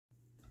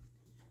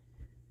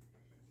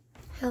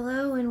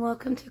Hello and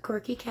welcome to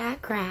Quirky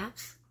Cat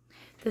Crafts.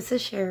 This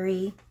is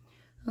Sherry.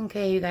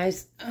 Okay, you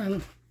guys,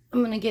 I'm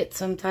going to get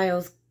some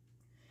tiles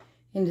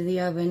into the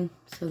oven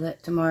so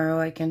that tomorrow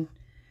I can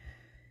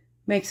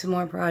make some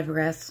more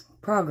progress.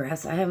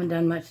 I haven't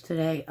done much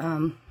today.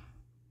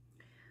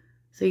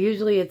 So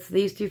usually it's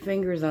these two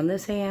fingers on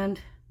this hand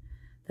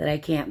that I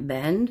can't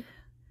bend.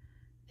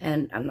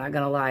 And I'm not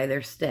going to lie,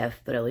 they're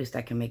stiff, but at least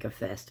I can make a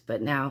fist.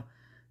 But now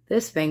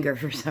this finger,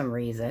 for some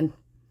reason,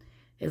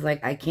 is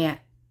like I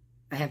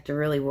have to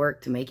really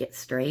work to make it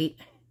straight.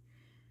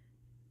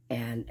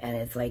 And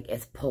it's like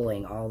it's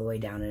pulling all the way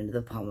down into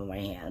the palm of my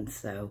hand.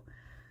 So,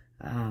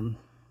 but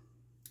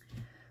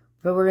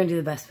we're going to do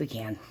the best we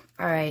can.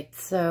 All right,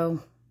 so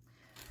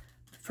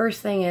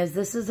first thing is,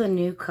 this is a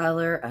new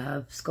color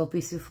of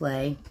Sculpey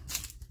Souffle.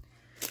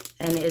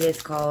 And it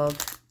is called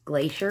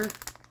Glacier.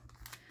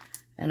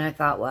 And I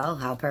thought, well,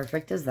 how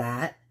perfect is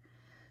that?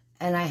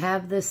 And I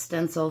have this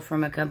stencil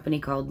from a company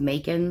called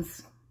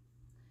Makins.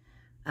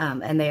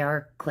 And they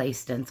are clay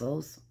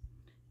stencils.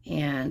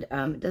 And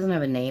it doesn't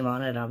have a name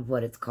on it of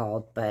what it's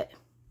called, but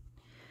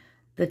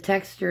the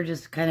texture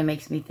just kind of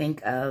makes me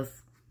think of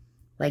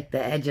like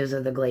the edges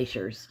of the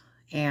glaciers.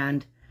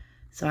 And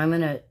so I'm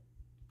going to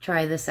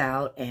try this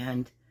out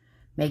and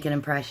make an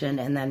impression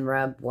and then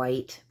rub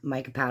white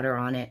mica powder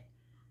on it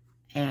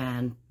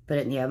and put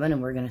it in the oven,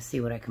 and we're going to see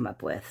what I come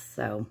up with.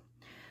 So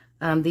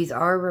these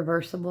are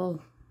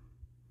reversible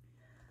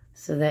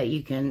so that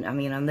you can, I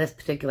mean, on this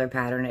particular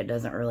pattern it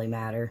doesn't really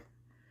matter.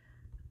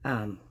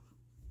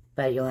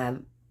 But you'll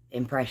have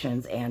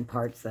impressions and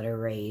parts that are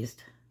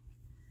raised.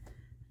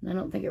 And I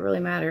don't think it really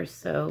matters,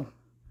 so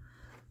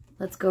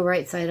let's go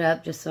right side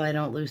up just so I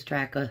don't lose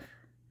track of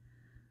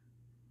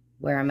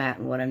where I'm at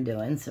and what I'm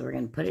doing. So we're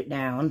going to put it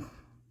down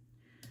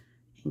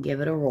and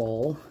give it a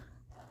roll.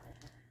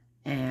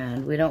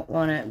 And we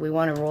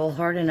want to roll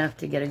hard enough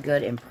to get a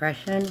good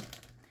impression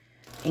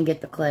and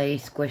get the clay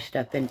squished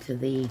up into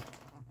the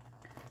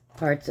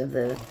parts of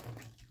the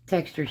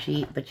texture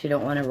sheet, but you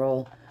don't want to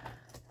roll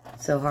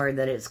so hard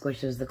that it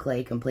squishes the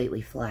clay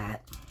completely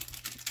flat.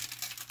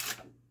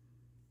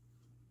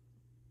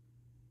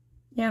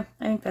 Yeah,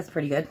 I think that's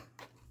pretty good.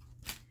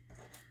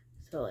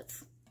 So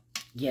let's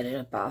get it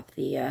up off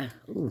the,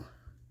 ooh.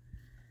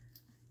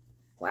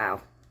 Wow.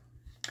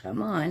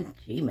 Come on.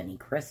 Jiminy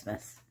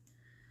Christmas.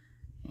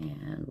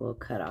 And we'll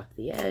cut off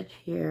the edge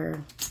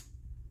here.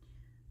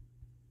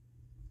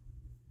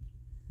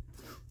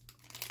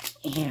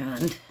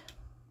 And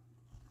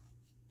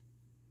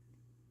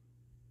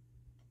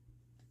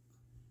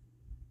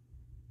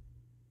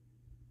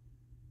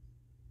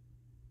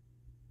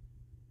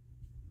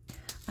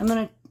I'm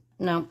going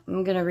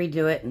to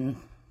redo it. And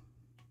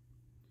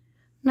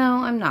no,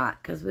 I'm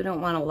not, because we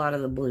don't want a lot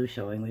of the blue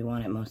showing. We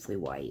want it mostly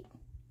white,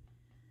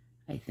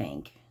 I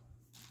think.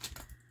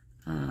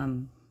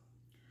 I'm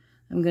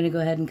going to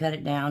go ahead and cut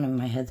it down, and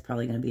my head's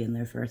probably going to be in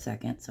there for a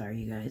second. Sorry,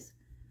 you guys.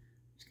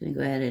 Just going to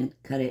go ahead and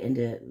cut it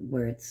into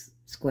where it's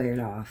squared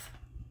off.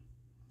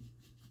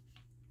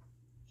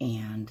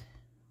 And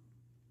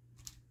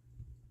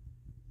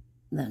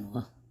then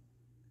we'll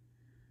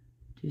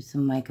do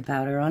some mica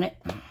powder on it.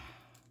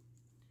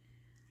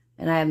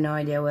 And I have no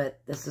idea what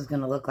this is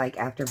going to look like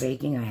after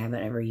baking. I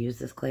haven't ever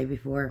used this clay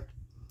before.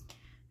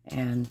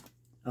 And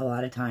a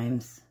lot of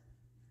times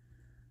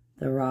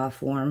the raw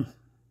form,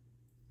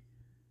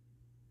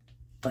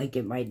 like,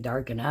 it might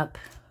darken up.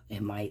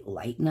 It might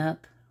lighten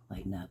up.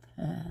 Lighten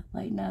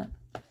up.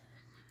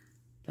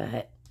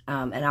 But,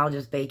 and I'll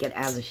just bake it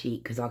as a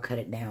sheet because I'll cut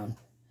it down.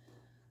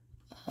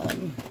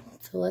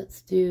 So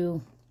let's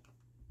do...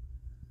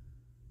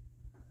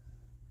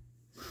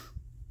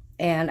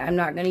 And I'm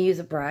not going to use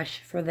a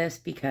brush for this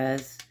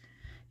because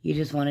you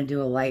just want to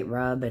do a light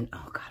rub. And,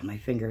 oh, God, my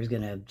finger is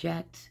going to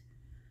object.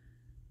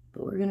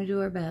 But we're going to do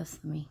our best.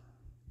 Seriously,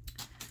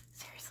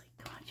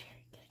 come on,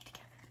 Sherry, get it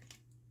together.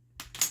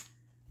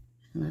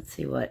 And let's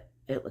see what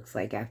it looks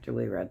like after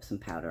we rub some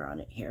powder on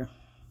it here.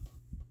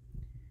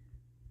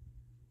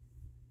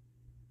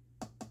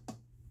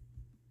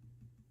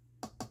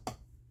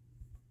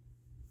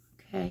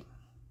 Okay.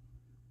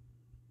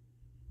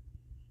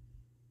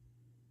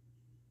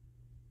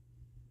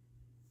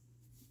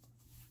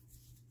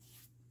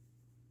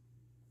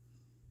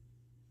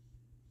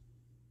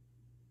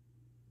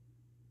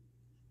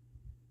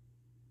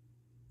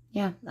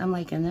 Yeah, I'm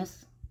liking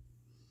this.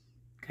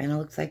 Kind of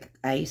looks like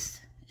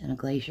ice in a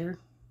glacier.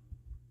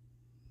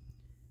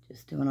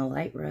 Just doing a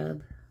light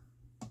rub.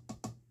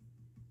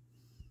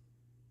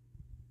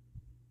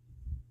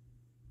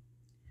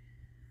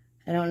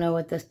 I don't know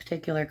what this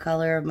particular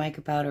color of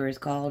mica powder is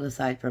called,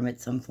 aside from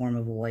it's some form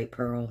of a white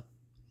pearl.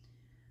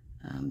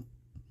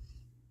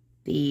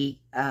 The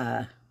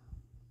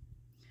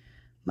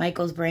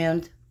Michael's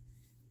brand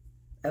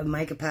of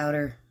mica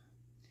powder,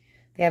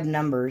 they have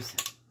numbers.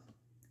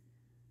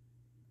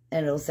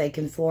 And it'll say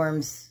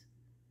conforms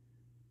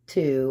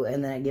to,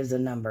 and then it gives a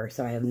number.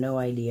 So I have no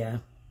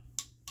idea.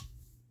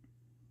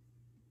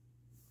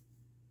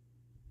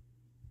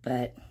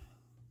 But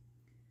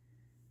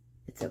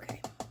it's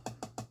okay.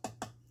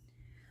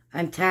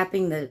 I'm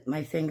tapping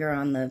my finger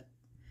on the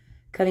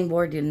cutting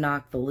board to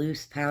knock the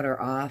loose powder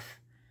off.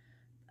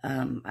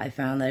 I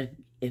found that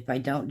if I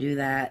don't do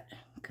that,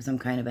 because I'm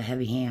kind of a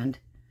heavy hand,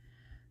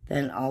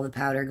 then all the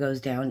powder goes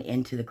down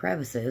into the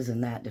crevices,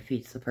 and that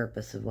defeats the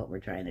purpose of what we're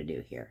trying to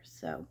do here.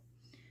 So,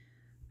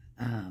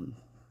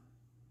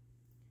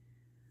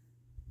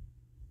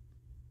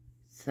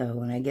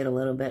 when I get a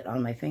little bit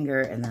on my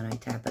finger, and then I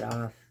tap it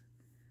off,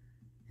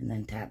 and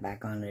then tap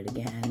back on it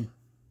again,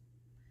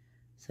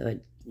 so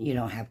you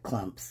don't have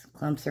clumps.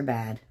 Clumps are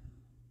bad.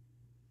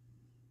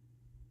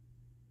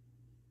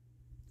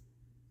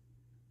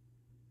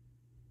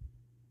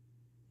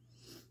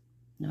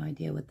 No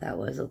idea what that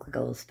was. It looked like a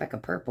little speck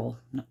of purple.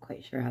 Not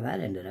quite sure how that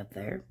ended up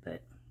there,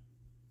 but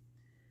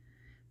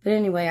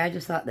anyway, I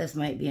just thought this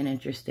might be an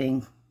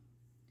interesting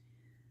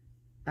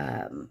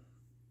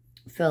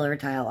filler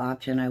tile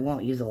option. I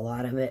won't use a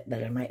lot of it,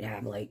 but I might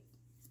have like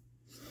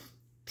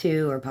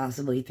 2 or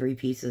possibly 3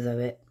 pieces of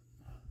it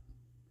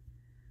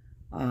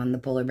on the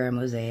polar bear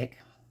mosaic.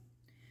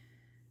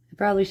 I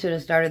probably should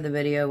have started the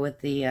video with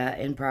the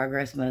in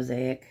progress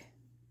mosaic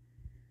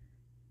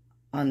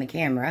on the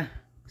camera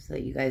so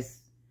that you guys,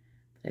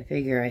 I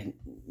figure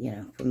you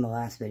know, from the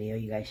last video,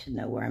 you guys should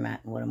know where I'm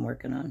at and what I'm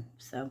working on.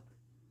 So,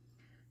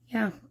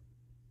 yeah.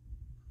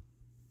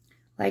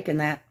 Liking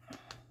that.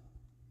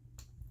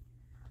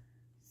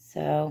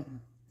 So,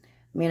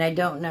 I mean, I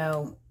don't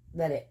know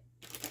that it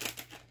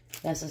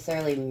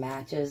necessarily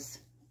matches,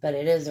 but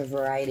it is a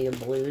variety of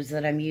blues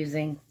that I'm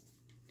using.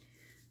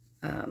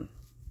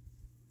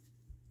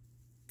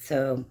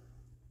 So,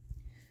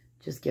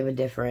 just give a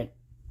different,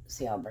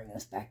 see, I'll bring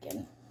this back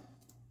in.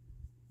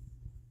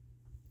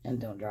 And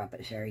don't drop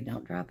it, Sherry.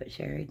 Don't drop it,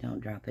 Sherry.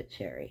 Don't drop it,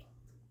 Sherry.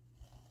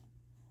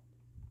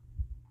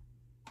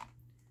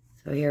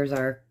 So here's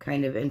our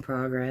kind of in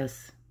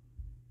progress.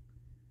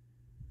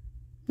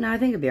 No, I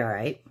think it'll be all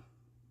right.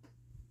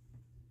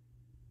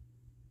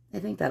 I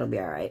think that'll be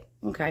all right.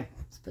 Okay,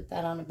 let's put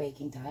that on a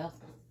baking tile.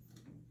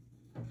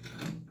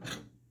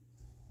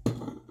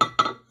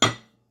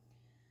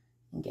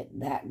 And get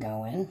that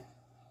going.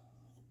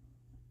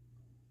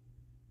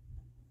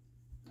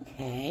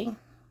 Okay.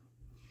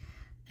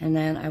 And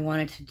then I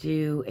wanted to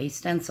do a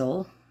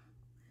stencil.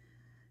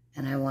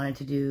 And I wanted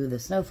to do the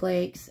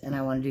snowflakes. And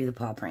I want to do the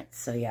paw prints.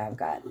 So yeah, I've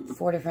got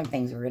 4 different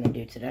things we're going to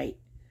do tonight.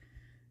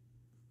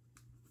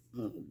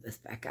 Move this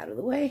back out of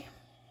the way.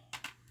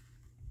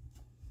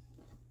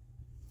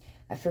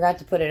 I forgot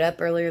to put it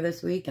up earlier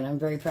this week. And I'm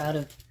very proud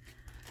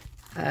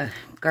of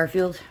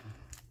Garfield.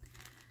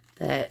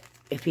 That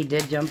if he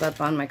did jump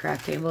up on my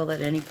craft table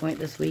at any point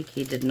this week,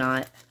 he did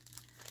not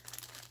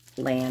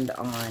land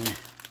on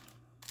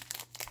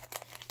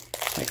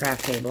my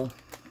craft table.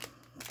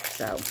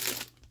 So,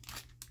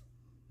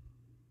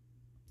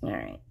 all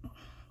right.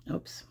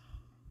 Oops.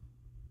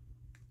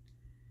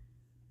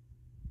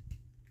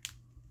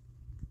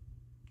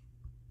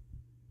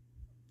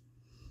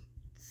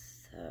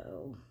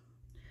 So,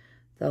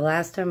 the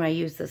last time I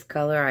used this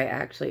color, I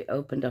actually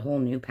opened a whole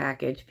new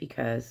package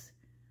because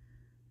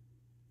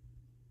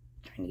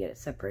I'm trying to get it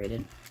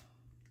separated.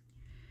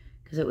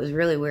 Because it was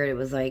really weird. It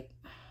was like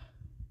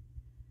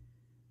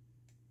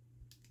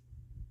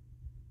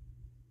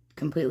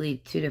completely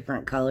 2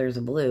 different colors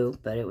of blue,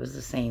 but it was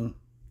the same.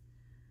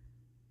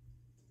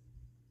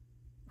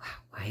 Wow,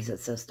 why is it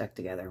so stuck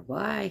together?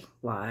 Why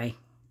are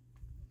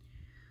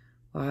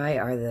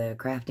the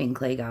crafting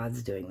clay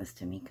gods doing this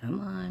to me? Come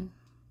on.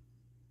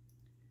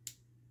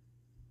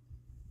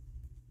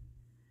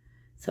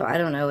 So I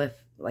don't know if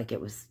like it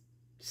was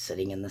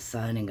sitting in the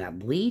sun and got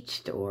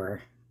bleached,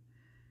 or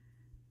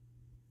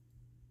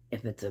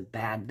if it's a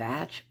bad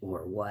batch or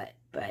what,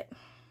 but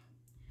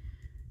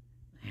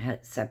I had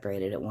it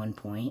separated at one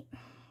point.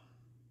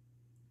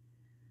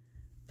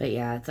 But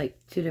yeah, it's like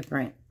 2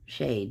 different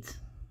shades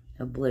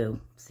of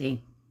blue.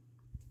 See?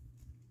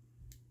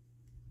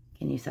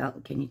 Can you tell?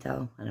 Can you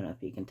tell? I don't know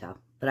if you can tell,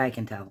 but I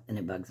can tell, and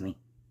it bugs me.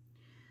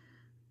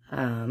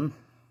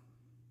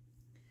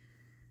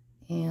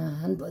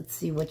 And let's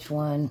see which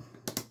one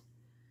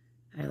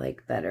I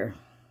like better.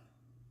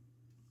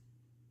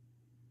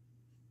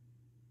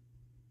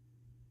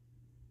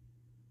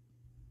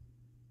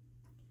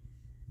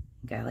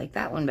 I think I like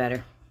that one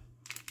better.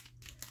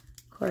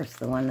 Of course,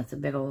 the one that's a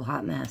big old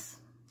hot mess.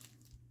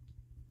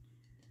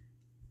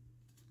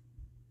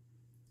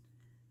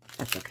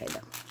 That's okay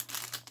though.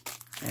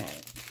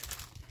 Alright.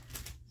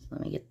 So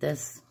let me get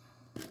this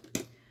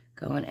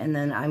going, and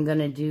then I'm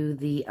gonna do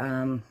the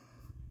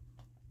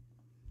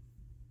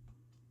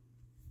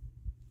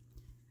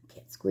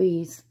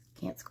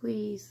can't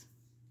squeeze.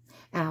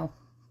 Ow.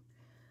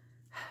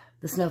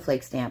 The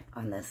snowflake stamp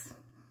on this.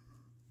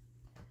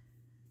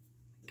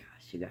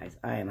 Gosh, you guys,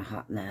 I am a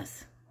hot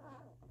mess.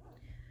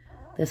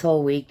 This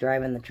whole week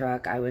driving the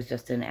truck, I was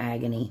just in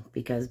agony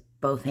because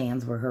both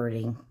hands were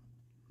hurting.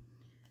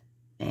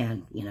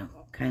 And, you know,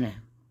 kind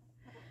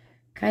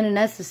of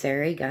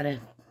necessary. Gotta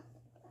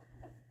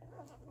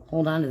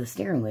hold on to the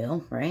steering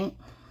wheel, right?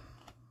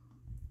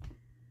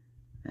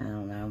 I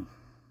don't know.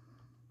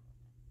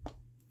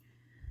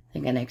 I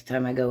think the next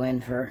time I go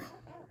in for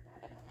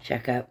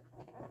checkup,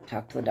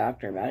 talk to the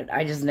doctor about it.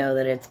 I just know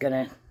that it's going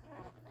to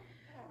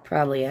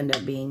probably end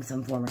up being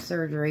some form of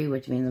surgery,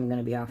 which means I'm going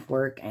to be off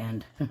work,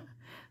 and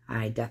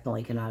I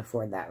definitely cannot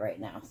afford that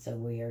right now. So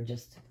we are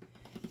just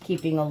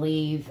keeping a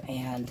leave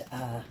and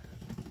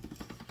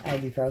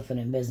ibuprofen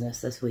in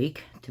business this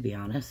week, to be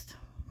honest.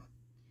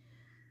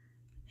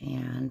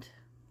 And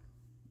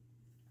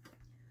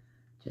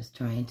just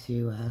trying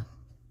to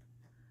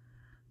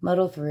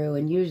muddle through.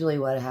 And usually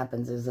what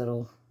happens is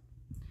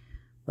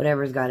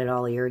whatever's got it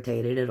all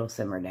irritated, it'll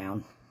simmer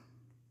down.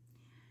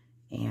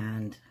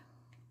 And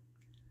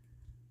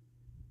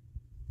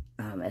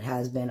it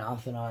has been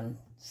off and on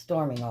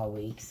storming all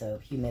week, so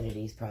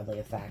humidity is probably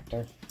a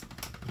factor.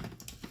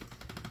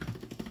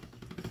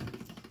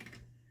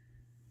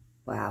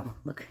 Wow,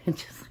 look,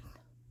 just like,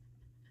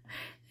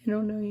 I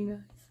don't know, you guys.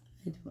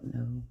 I don't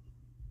know.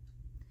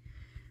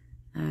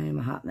 I'm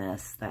a hot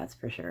mess, that's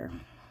for sure.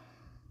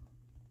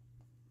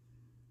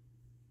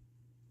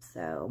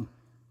 So,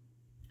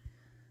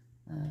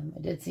 I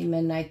did see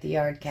Midnight the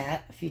Yard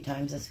Cat a few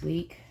times this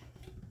week.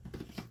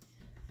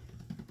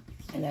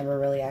 I never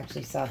really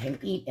actually saw him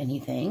eat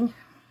anything.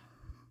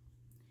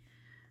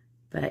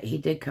 But he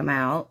did come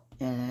out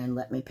and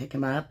let me pick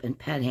him up and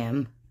pet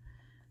him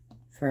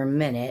for a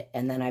minute.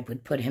 And then I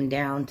would put him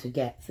down to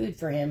get food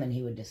for him and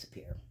he would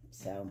disappear.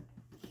 So,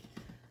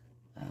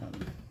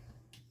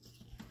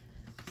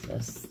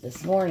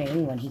 this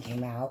morning when he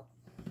came out,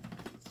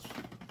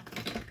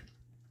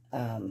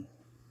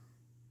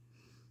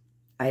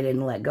 I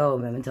didn't let go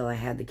of him until I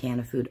had the can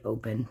of food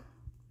open.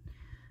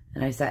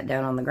 And I sat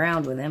down on the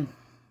ground with him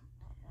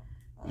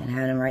and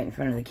had him right in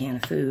front of the can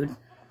of food.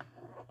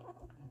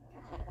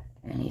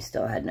 And he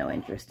still had no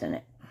interest in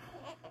it.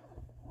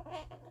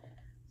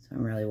 So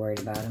I'm really worried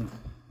about him.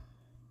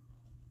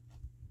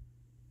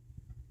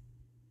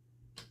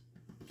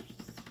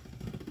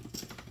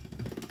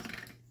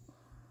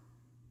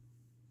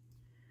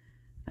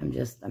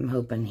 I'm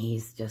hoping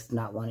he's just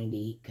not wanting to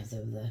eat because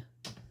of the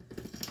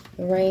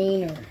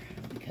rain, or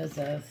because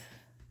of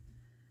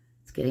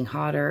it's getting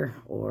hotter,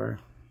 or,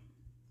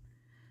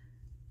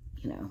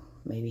 you know,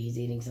 maybe he's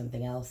eating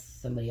something else.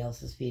 Somebody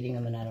else is feeding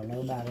him and I don't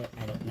know about it.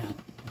 I don't know.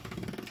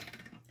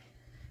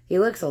 He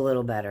looks a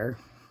little better.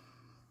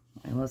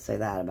 I will say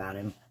that about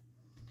him.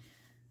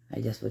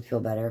 I just would feel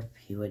better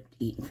if he would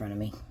eat in front of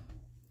me.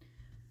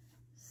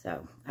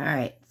 So,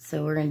 alright.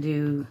 So we're going to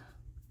do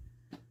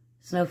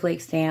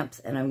snowflake stamps,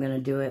 and I'm going to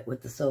do it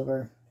with the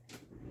silver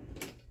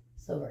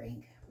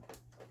ink.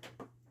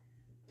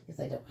 Because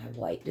I don't have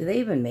white. Do they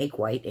even make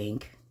white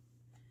ink?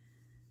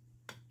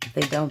 If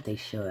they don't, they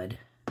should.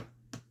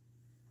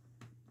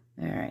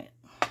 Alright.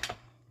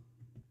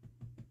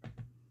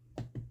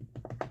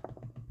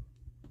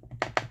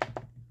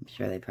 I'm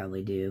sure they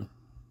probably do.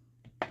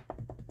 So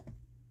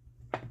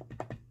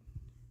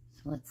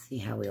let's see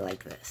how we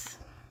like this.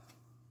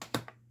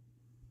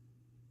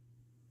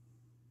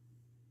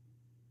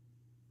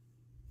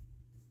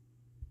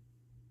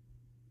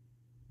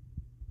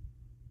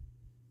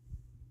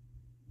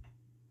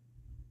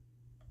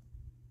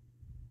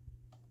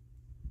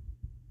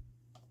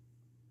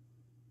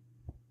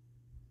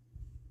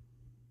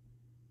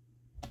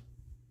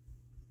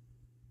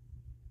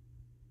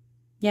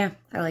 Yeah,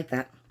 I like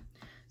that.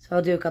 So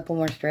I'll do a couple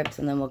more strips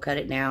and then we'll cut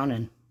it down,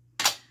 and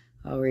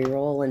I'll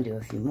re-roll and do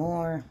a few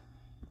more.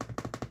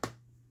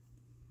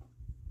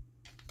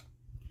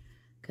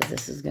 Because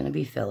this is going to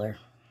be filler.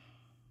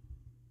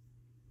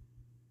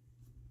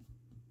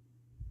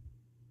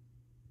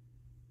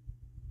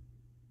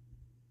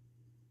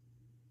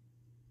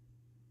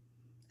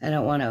 I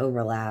don't want to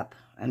overlap.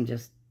 I'm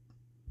just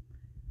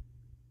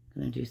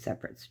going to do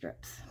separate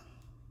strips.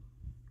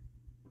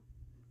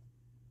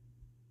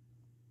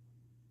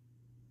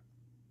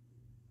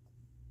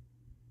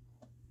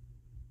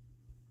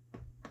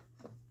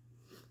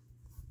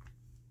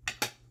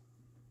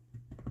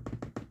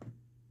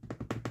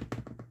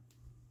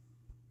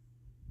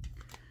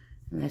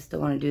 And I still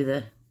want to do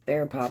the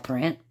bear paw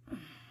print.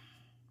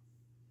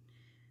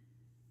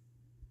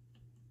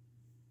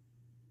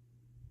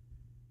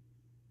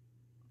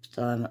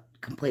 Still haven't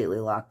completely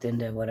locked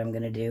into what I'm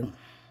going to do.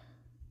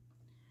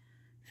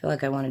 I feel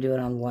like I want to do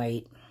it on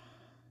white.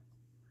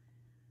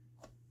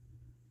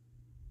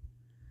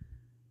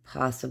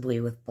 Possibly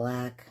with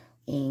black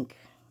ink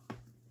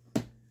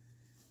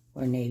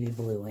or navy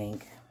blue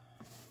ink.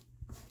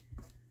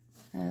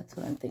 That's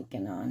what I'm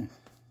thinking on.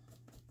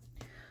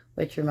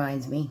 Which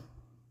reminds me,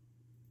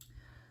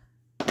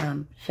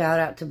 shout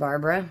out to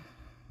Barbara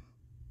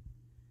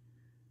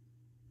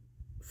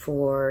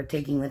for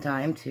taking the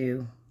time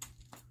to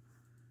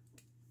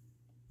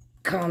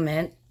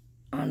comment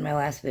on my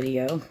last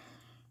video.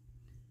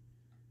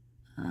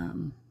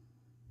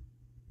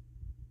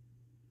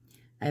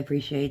 I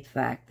appreciate the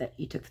fact that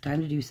you took the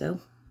time to do so.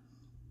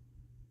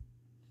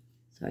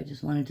 So I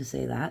just wanted to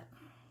say that.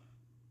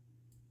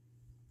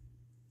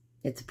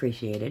 It's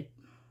appreciated.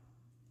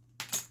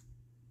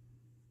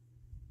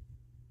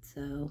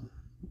 So,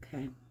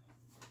 okay.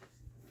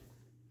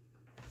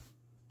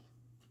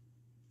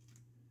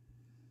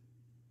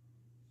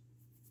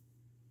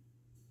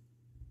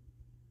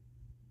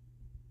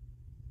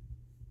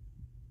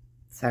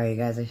 Sorry,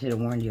 guys, I should have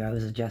warned you. I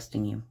was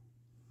adjusting you.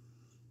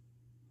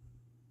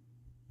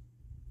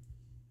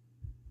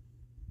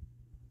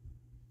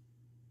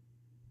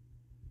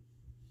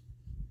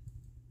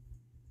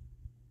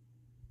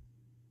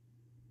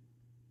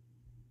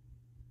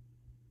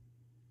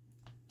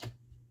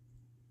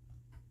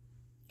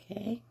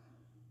 Okay.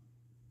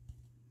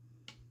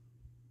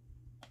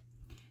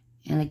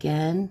 And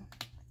again,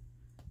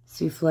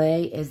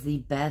 souffle is the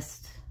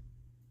best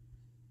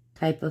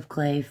type of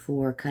clay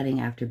for cutting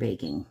after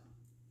baking.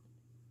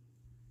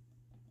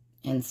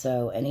 And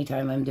so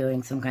anytime I'm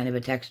doing some kind of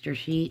a texture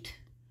sheet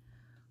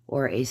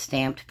or a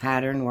stamped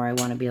pattern where I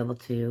want to be able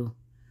to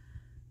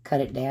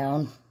cut it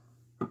down,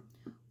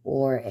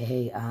 or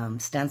a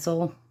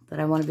stencil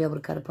that I want to be able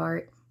to cut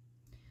apart,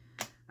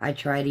 I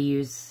try to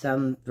use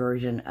some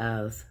version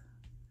of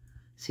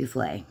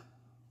souffle.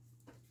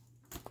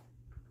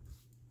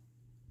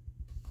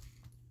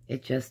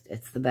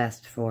 It's the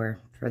best for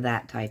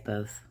that type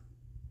of.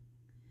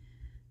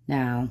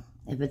 Now,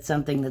 if it's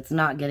something that's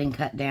not getting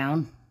cut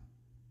down,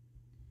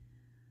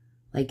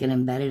 like an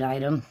embedded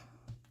item,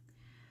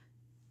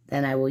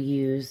 then I will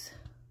use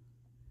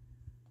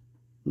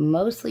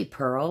mostly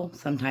pearl,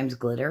 sometimes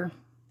glitter,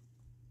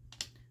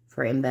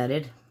 for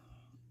embedded.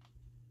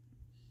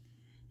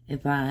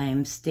 If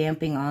I'm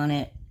stamping on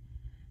it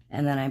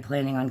and then I'm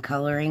planning on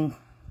coloring,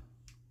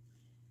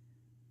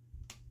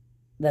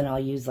 then I'll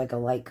use like a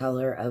light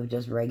color of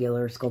just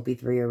regular Sculpey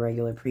 3 or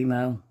regular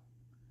Primo,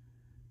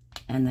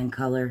 and then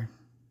color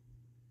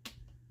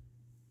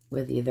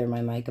with either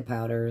my mica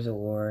powders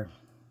or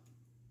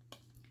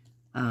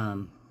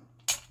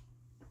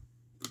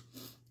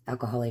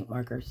alcohol ink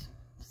markers.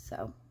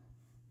 So,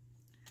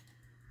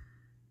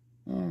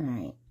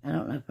 alright, I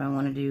don't know if I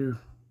want to do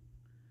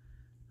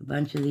a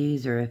bunch of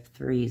these or if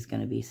 3 is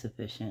going to be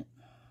sufficient.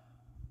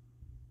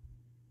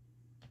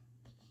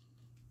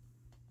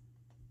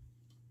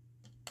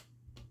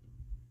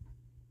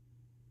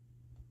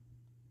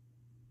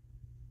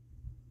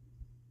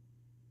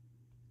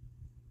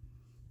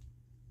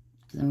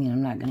 I mean,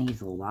 I'm not going to use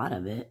a lot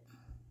of it.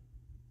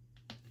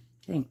 I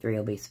think 3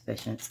 will be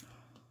sufficient.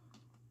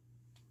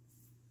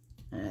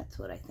 That's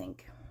what I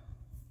think.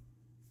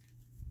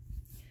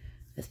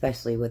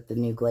 Especially with the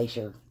new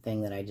glacier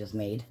thing that I just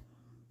made.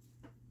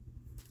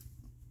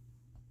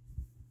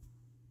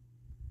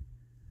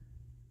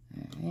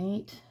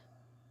 Alright.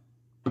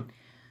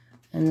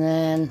 And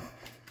then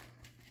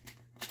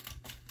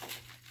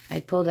I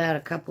pulled out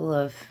a couple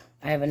of,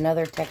 I have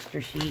another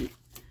texture sheet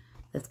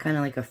that's kind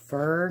of like a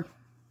fur.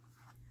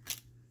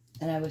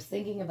 And I was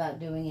thinking about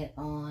doing it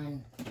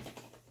on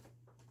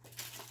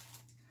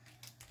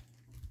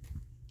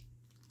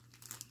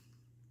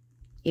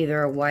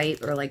either a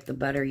white or like the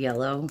butter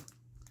yellow.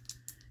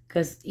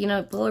 Because, you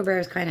know, polar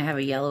bears kind of have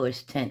a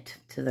yellowish tint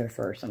to their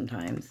fur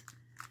sometimes.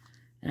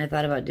 And I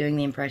thought about doing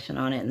the impression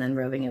on it and then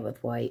rubbing it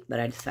with white, but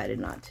I decided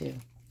not to.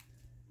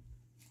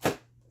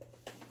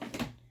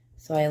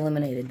 So I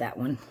eliminated that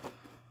one.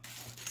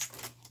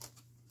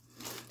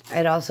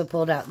 I'd also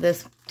pulled out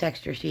this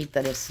texture sheet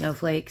that is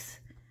snowflakes.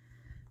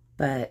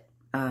 But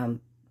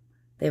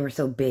they were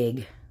so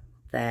big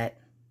that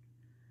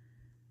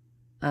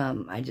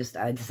I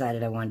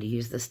decided I wanted to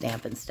use the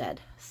stamp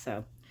instead.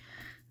 So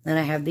then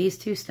I have these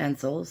 2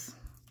 stencils.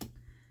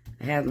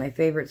 I have my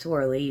favorite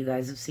swirly. You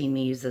guys have seen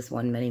me use this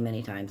one many,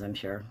 many times, I'm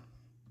sure.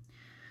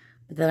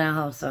 But then I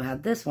also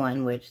have this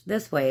one, which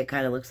this way it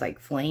kind of looks like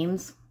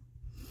flames.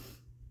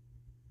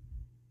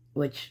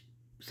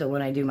 So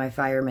when I do my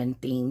fireman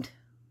themed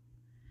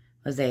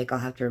mosaic, I'll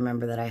have to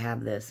remember that I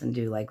have this and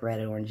do like red,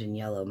 orange, and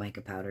yellow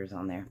mica powders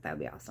on there. That would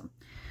be awesome.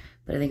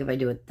 But I think if I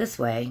do it this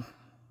way,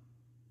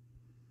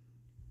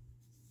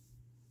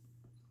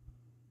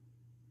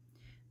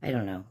 I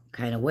don't know,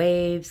 kind of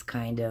waves,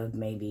 kind of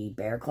maybe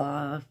bear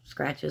claw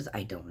scratches.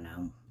 I don't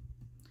know.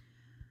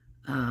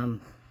 I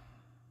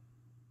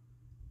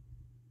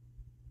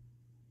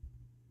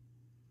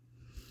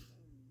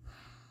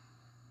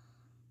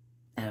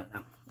don't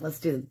know. Let's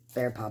do the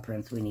bear paw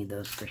prints. We need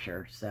those for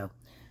sure. So,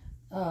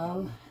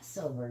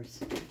 silvers.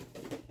 I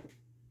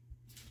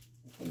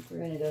think we're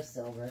going to go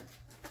silver.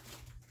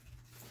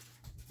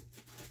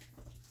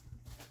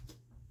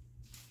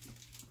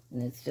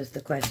 And it's just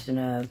a question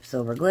of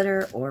silver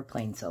glitter or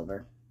plain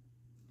silver.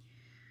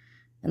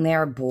 And they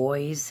are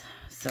boys,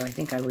 so I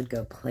think I would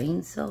go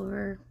plain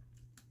silver.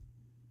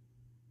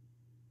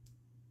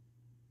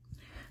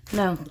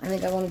 No, I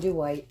think I want to do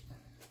white.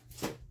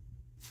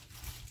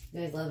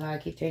 You guys love how I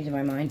keep changing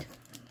my mind.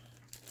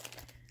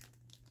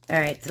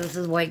 Alright, so this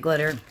is white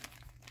glitter.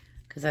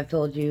 Because I've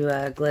told you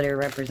glitter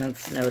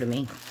represents snow to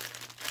me.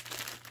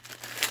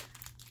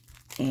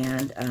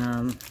 And,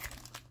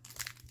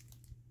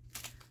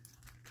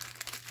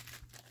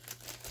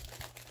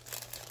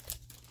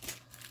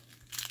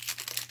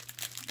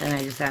 then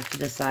I just have to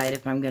decide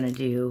if I'm going to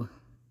do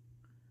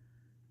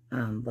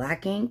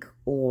black ink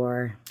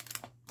or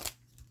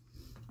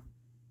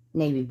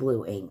navy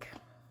blue ink.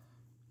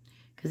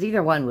 Because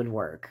either one would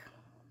work.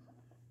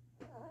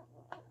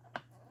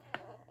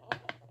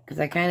 Because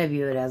I kind of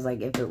view it as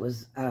like if it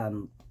was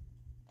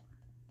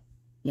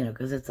you know,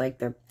 because it's like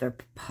their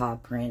paw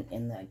print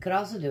in the, could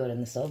also do it in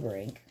the silver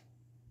ink.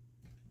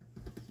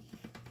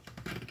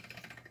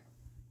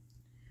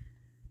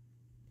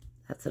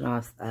 That's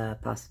an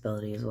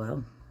possibility as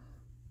well.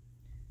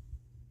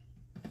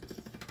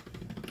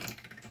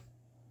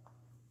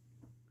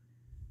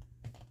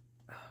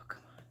 Oh,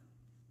 come on.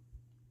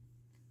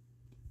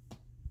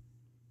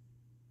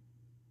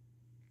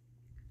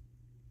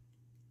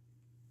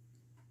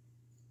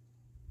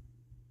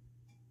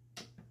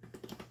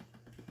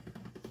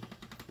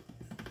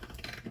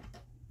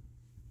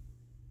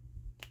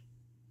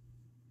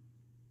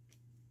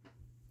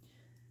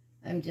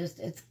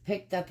 It's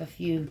picked up a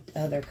few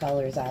other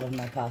colors out of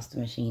my pasta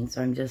machine,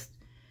 so I'm just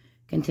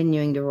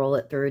continuing to roll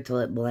it through till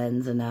it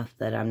blends enough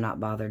that I'm not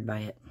bothered by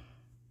it.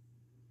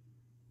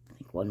 I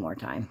think one more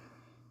time.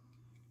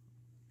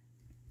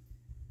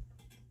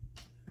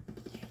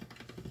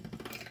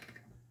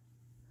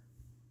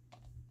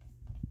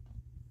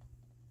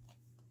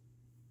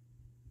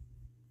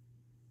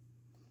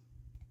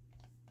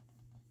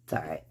 It's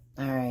alright.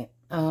 Alright.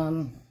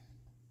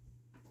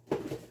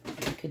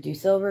 Could do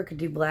silver, could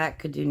do black,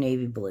 could do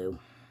navy blue.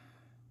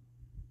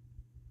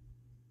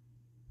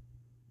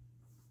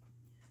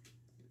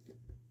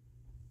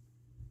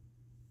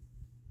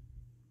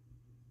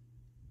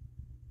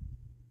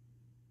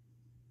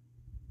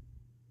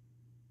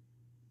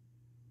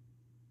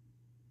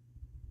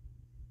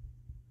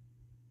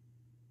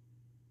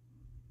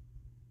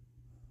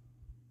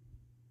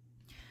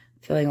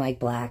 Feeling like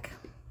black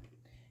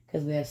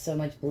because we have so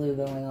much blue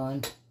going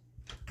on.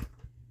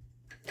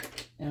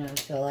 And I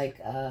feel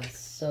like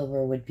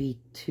silver would be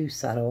too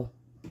subtle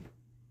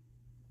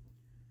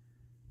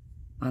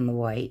on the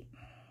white.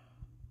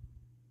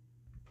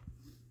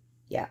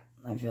 Yeah,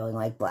 I'm feeling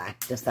like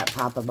black. Just that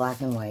pop of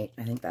black and white.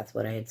 I think that's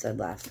what I had said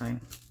last time.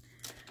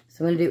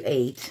 So I'm going to do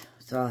 8.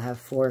 So I'll have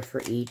 4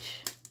 for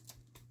each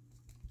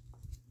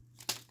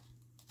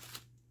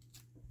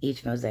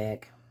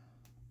mosaic.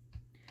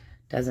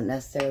 Doesn't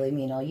necessarily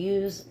mean I'll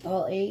use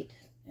all 8.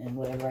 And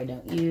whatever I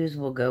don't use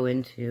will go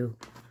into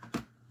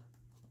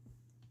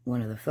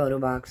one of the photo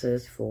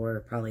boxes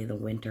for probably the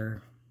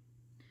winter,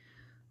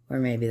 or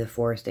maybe the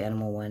forest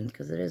animal one,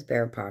 because it is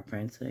bear paw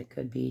prints and it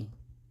could be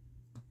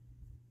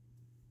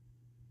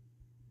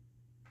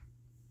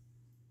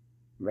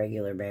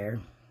regular bear.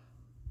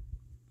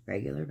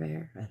 Regular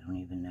bear? I don't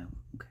even know.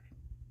 Okay.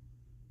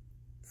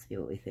 Let's see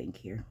what we think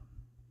here.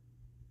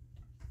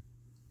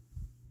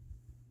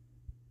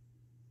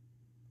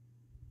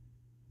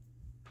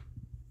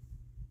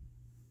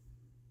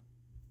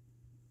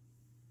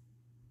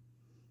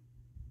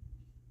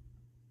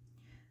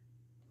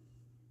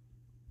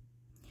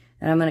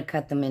 And I'm going to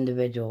cut them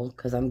individual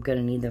because I'm going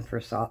to need them for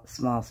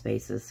small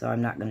spaces. So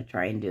I'm not going to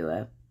try and do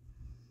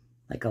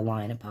like a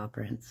line of paw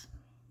prints.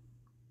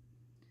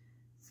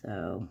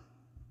 So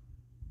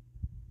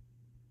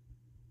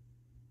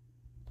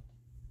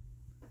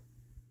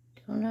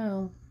don't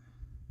know.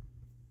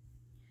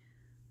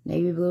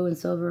 Navy blue and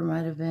silver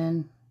might have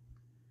been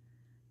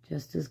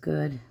just as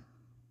good.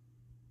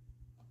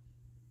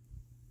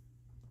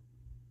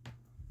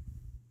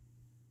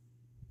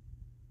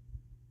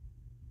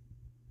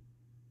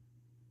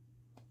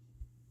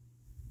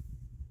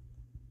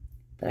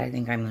 But I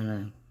think I'm going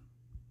to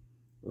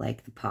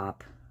like the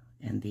pop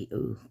and the,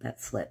 ooh,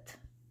 that slipped.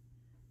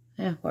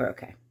 Yeah, we're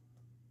okay.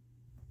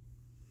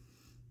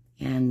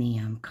 And the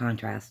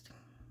contrast.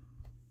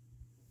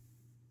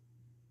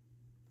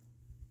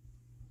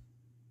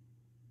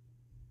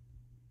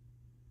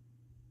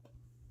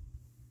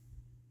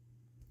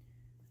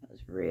 That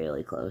was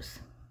really close.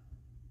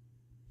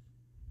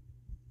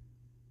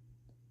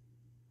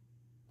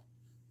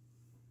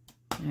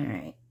 All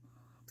right,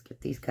 let's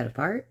get these cut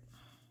apart.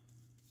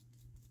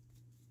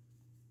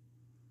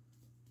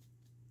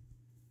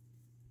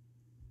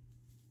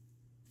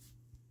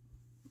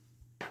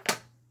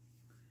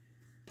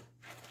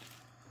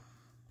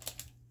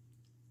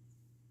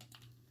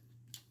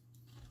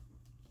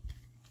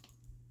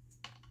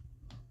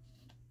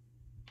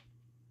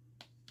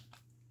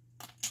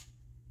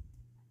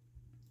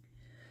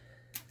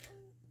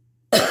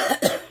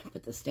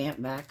 Put the stamp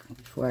back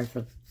before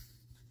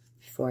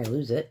I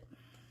lose it.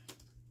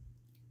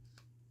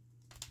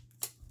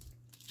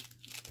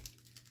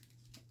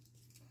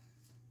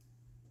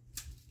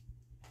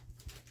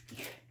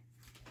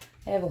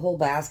 I have a whole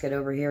basket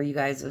over here, you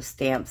guys, of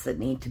stamps that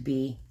need to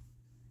be,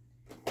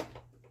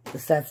 the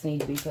sets need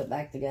to be put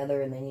back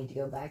together and they need to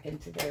go back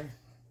into their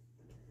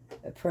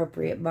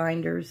appropriate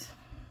binders.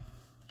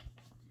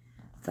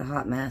 It's a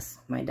hot mess,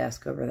 my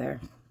desk over there.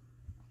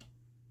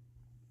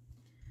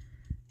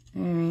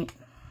 All right.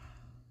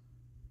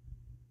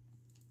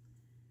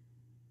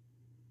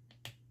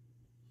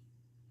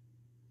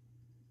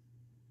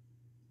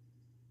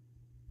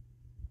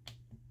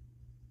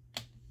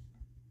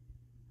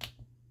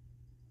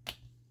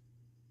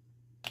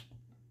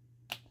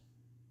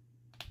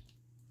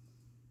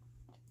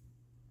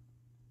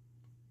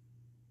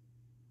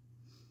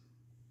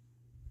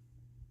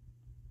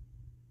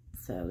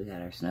 So we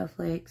got our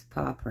snowflakes,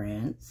 paw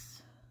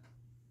prints,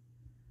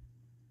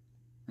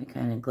 my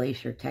kind of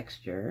glacier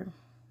texture.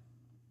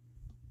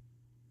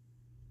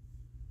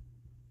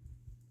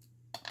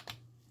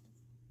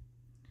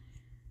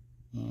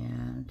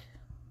 And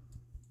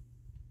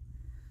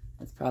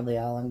that's probably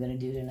all I'm going to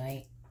do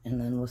tonight. And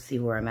then we'll see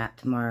where I'm at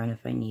tomorrow and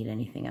if I need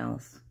anything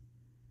else.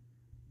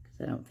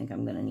 Because I don't think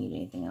I'm going to need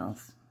anything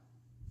else.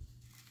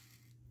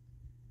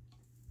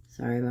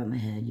 Sorry about my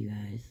head, you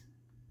guys.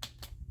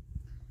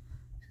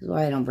 This is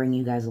why I don't bring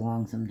you guys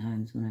along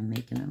sometimes when I'm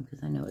making them.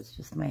 Because I know it's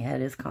just my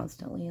head is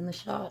constantly in the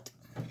shot.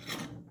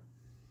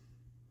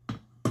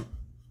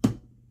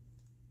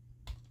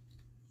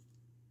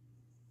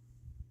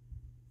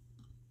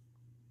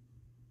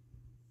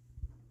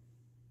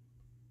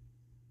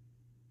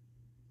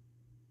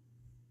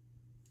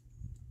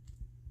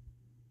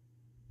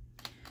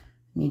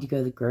 Need to go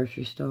to the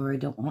grocery store. I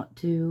don't want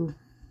to.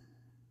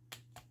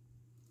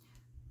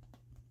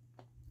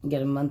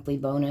 Get a monthly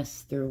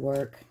bonus through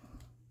work.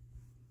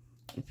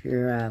 If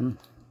your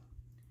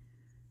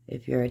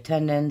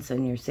attendance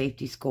and your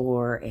safety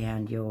score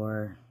and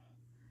your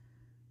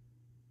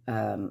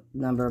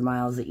number of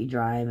miles that you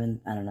drive,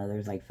 and I don't know,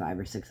 there's like 5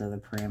 or 6 other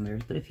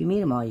parameters, but if you meet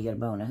them all, you get a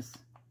bonus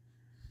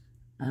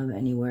of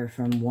anywhere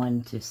from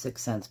 1 to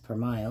 6 cents per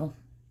mile.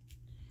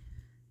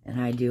 And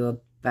I do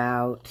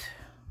about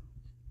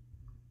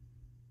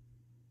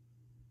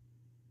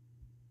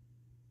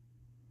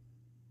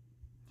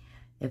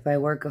if I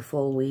work a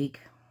full week,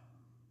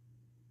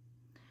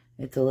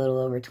 it's a little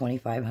over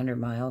 2,500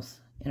 miles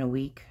in a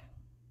week.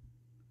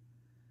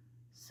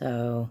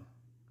 So,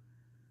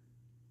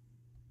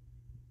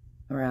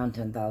 around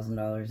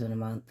 $10,000 in a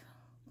month.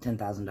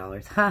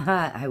 $10,000.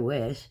 Haha, I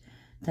wish.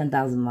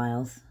 10,000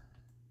 miles.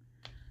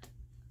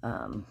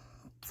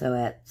 So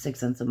at 6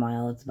 cents a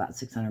mile, it's about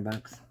 600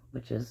 bucks,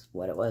 which is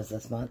what it was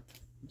this month.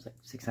 It's like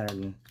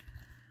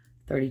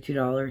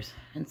 $632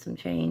 and some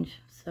change.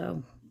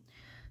 So,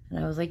 and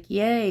I was like,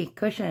 yay,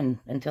 cushion,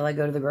 until I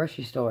go to the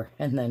grocery store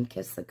and then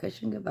kiss the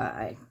cushion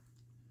goodbye.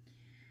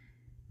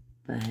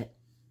 But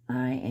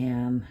I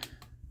am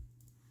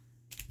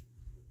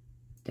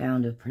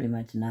down to pretty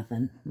much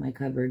nothing. My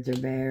cupboards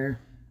are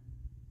bare.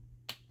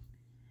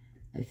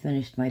 I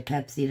finished my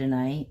Pepsi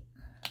tonight.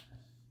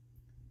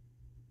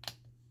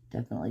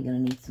 Definitely going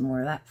to need some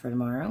more of that for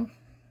tomorrow.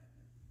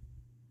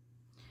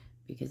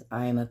 Because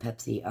I am a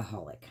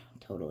Pepsi-aholic,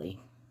 totally.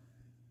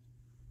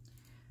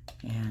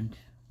 And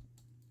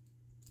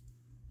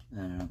I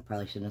don't know,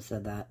 probably shouldn't have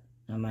said that.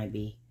 That might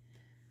be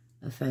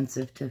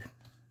offensive to...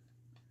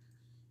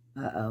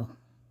 Uh-oh.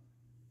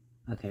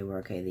 Okay, we're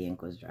okay. The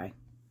ink was dry.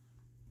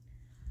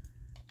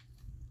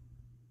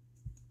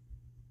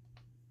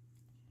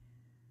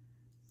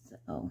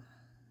 So...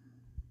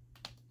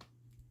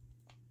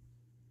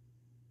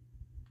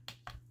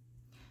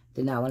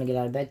 did not want to get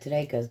out of bed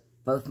today because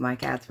both my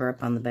cats were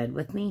up on the bed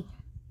with me.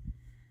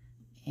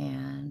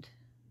 And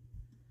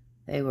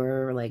they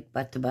were like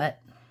butt to butt.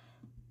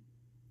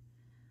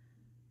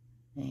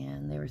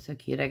 And they were so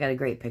cute. I got a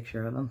great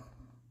picture of them.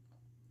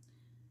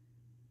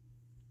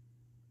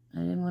 I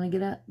didn't want to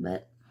get up,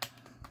 but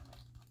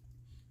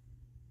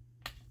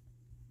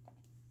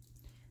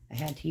I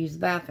had to use the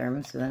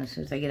bathroom. So then as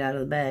soon as I get out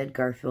of the bed,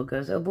 Garfield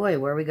goes, oh boy,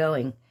 where are we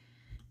going?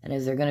 And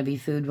is there going to be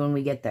food when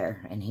we get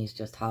there? And he's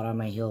just hot on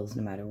my heels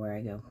no matter where I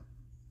go.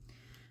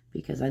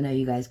 Because I know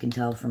you guys can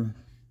tell from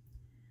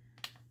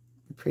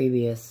the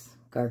previous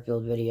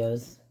Garfield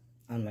videos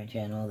on my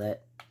channel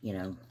that, you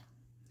know,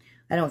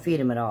 I don't feed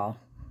him at all.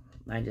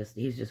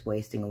 He's just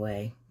wasting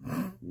away.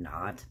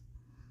 Not.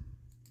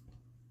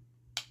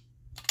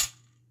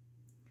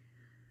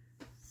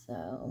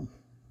 So,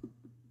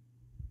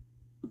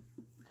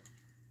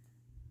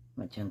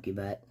 my chunky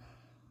butt.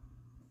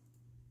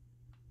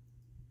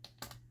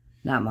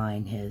 Not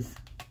mine, his.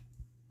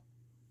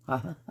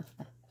 Oh,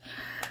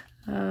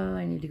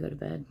 I need to go to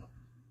bed.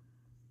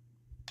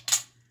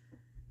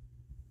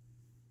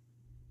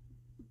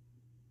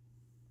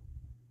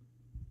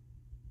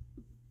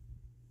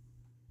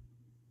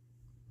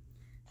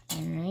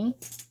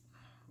 Alright.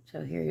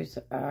 So here's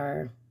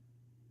our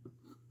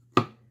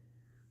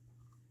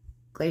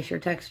glacier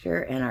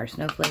texture and our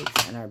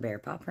snowflakes and our bear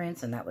paw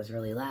prints. And that was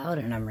really loud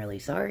and I'm really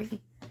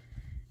sorry.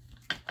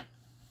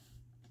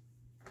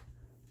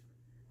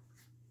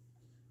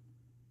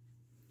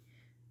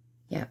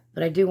 Yeah,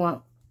 but I do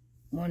want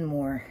one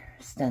more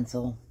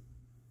stencil.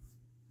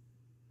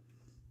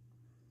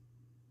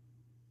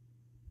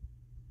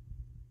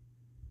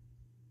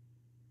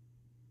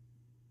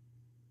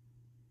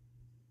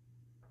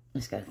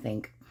 Just gotta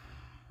think.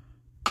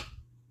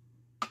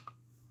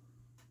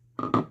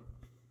 I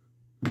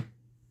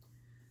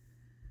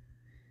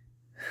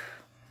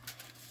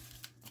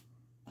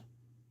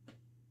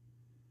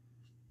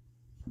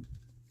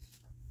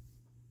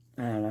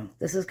don't know.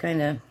 This is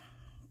kind of...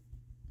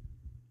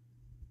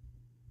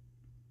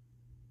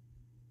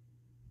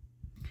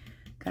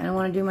 kind of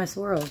want to do my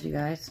swirls, you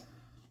guys.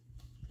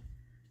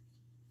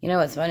 You know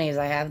what's funny is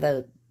I have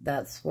the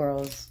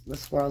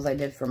swirls I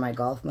did for my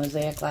golf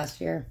mosaic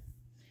last year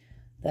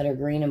that are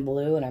green and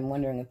blue, and I'm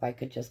wondering if I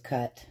could just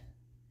cut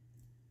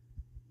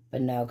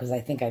But no, because I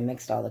think I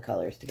mixed all the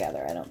colors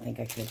together. I don't think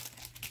I could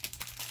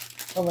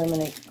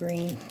eliminate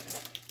green.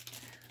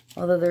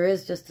 Although there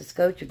is just a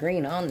scotch of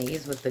green on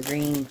these with the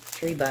green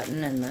tree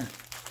button and the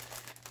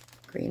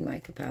green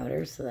mica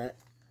powder. So that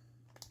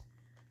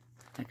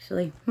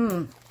actually,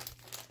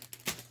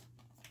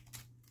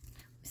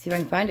 see if I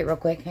can find it real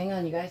quick. Hang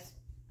on, you guys.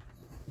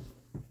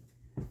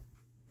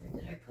 Where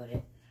did I put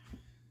it?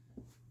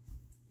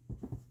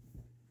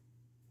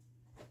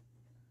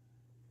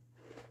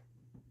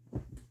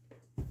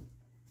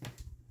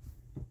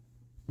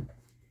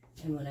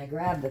 And when I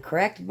grab the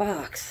correct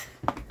box,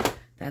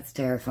 that's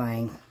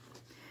terrifying.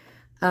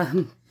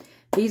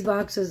 These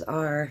boxes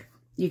are,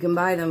 you can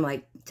buy them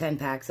like 10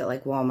 packs at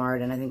like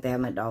Walmart, and I think they have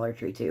them at Dollar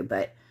Tree too,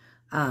 but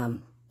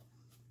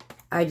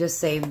I just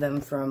save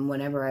them from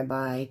whenever I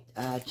buy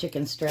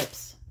chicken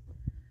strips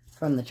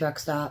from the truck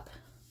stop.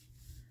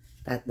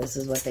 This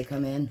is what they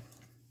come in.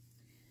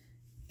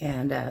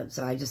 And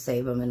so I just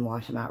save them and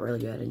wash them out really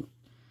good and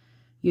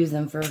use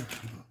them for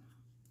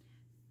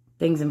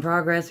things in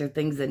progress or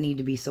things that need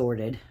to be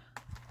sorted.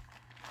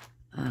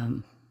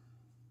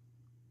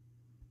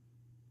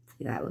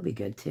 See, that would be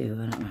good too.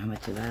 I don't know how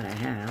much of that I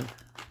have,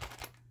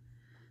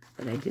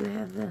 but I do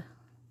have the...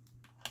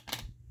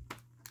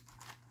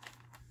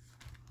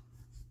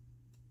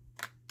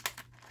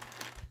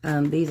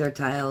 these are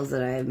tiles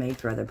that I have made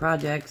for other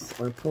projects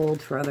or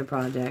pulled for other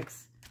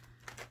projects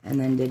and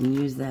then didn't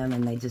use them,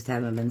 and they just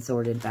haven't been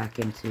sorted back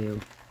into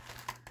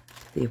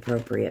the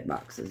appropriate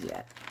boxes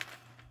yet.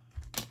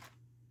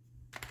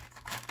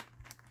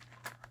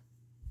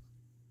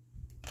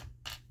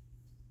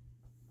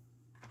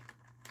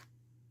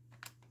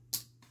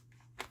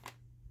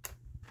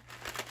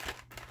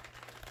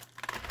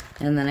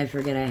 And then I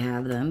forget I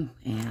have them,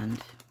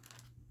 and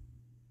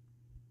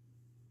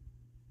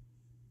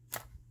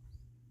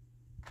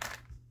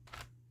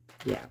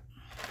yeah.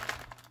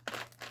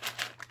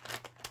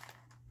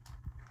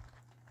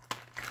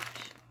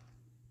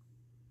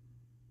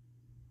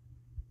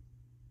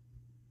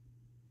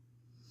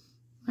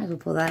 Might as well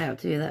pull that out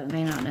too. That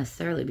may not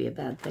necessarily be a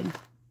bad thing.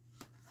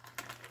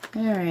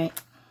 Alright.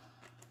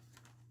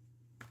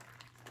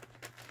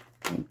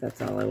 I think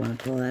that's all I want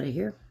to pull out of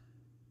here.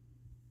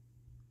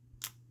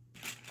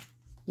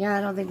 Yeah,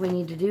 I don't think we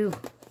need to do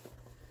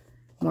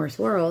more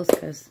swirls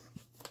because,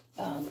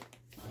 oh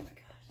my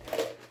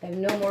gosh. I have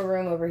no more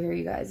room over here,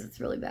 you guys. It's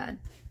really bad.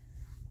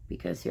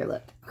 Because here,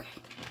 look. Okay.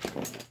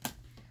 Cool.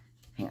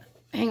 Hang on.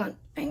 Hang on.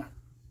 Hang on.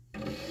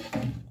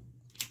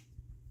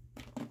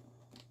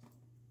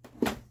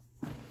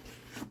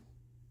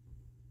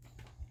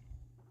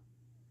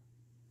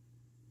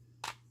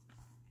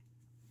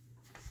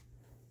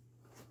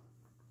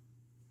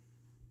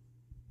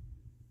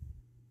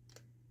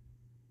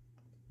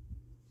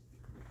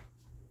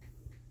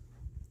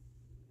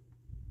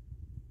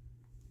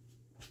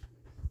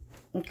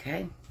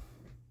 Okay.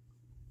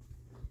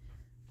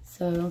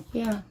 So,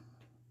 yeah.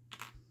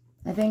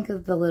 I think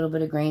the little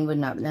bit of green would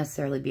not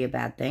necessarily be a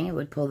bad thing. It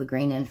would pull the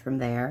green in from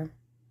there.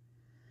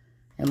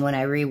 And when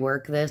I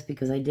rework this,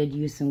 because I did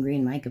use some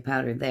green mica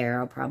powder there,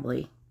 I'll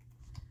probably,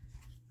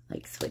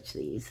 like, switch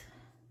these.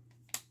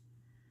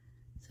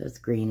 So it's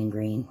green and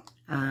green.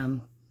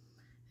 And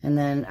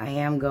then I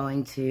am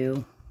going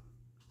to,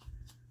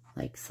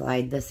 like,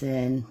 slide this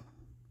in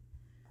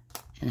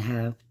and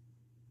have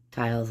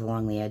tiles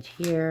along the edge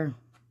here.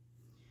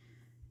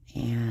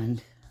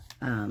 And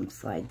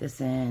slide this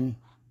in.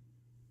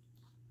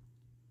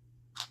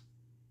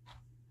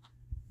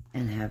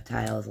 And have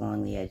tiles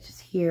along the edges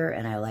here,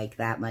 and I like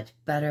that much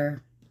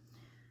better.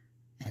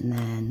 And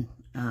then,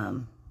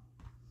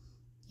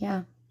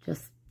 yeah,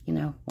 just, you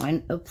know,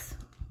 oops,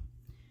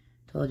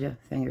 told you,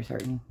 fingers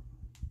hurting.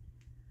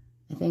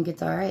 I think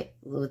it's all right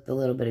with the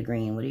little bit of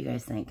green. What do you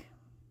guys think?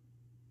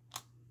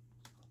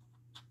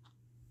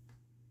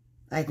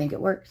 I think it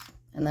works.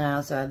 And then I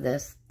also have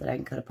this that I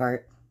can cut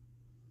apart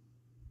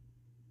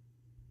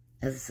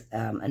as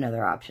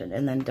another option.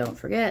 And then don't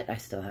forget, I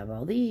still have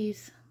all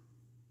these.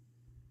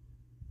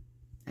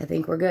 I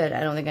think we're good.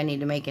 I don't think I need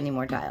to make any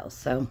more tiles.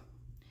 So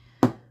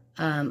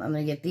I'm going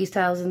to get these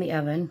tiles in the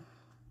oven.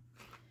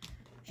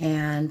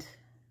 And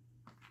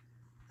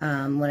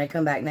when I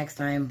come back next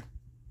time,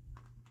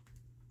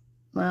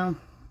 well,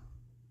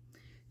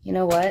 you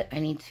know what? I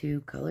need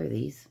to color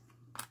these.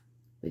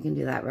 We can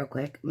do that real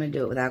quick. I'm going to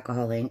do it with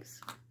alcohol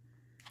inks.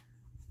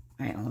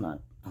 All right, hold on.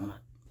 Hold on.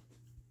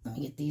 Let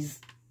me get these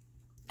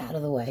out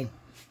of the way.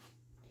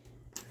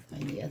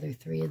 Find the other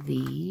 3 of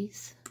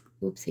these.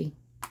 Oopsie.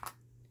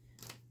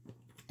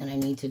 And I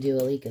need to do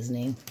Alika's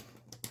name.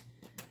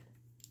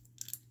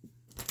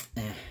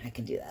 I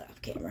can do that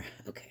off camera.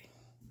 Okay.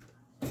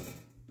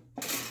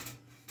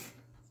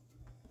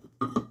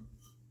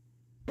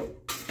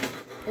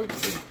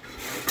 Oopsie.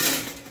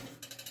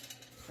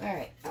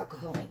 Alright,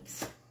 alcohol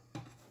inks.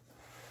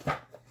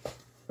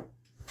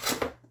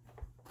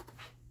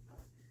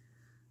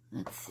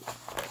 Let's see.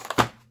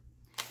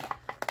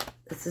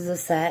 This is a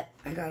set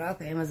I got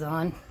off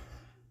Amazon.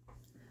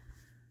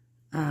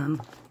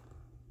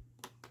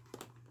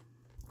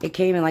 It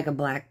came in like a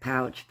black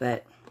pouch,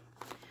 but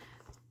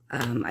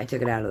I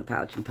took it out of the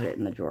pouch and put it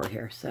in the drawer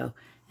here. So,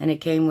 and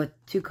it came with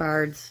 2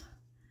 cards,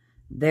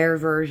 their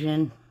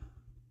version,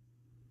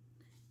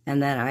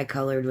 and then I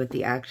colored with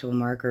the actual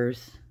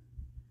markers.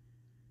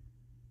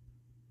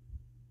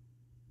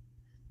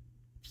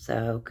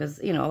 So,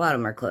 because, you know, a lot of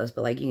them are close,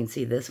 but like you can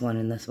see this one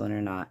and this one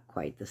are not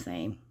quite the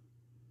same.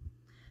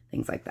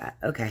 Things like that.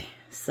 Okay,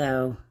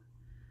 so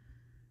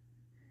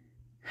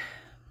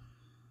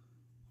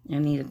I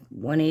need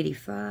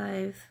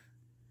 185,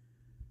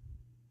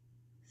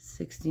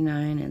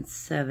 69, and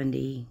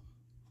 70,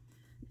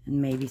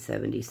 and maybe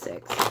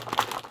 76.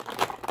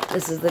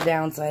 This is the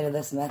downside of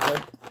this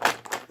method.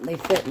 They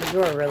fit in the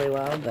drawer really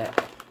well, but...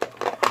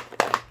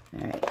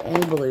 Alright,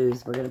 any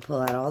blues. We're going to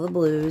pull out all the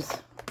blues.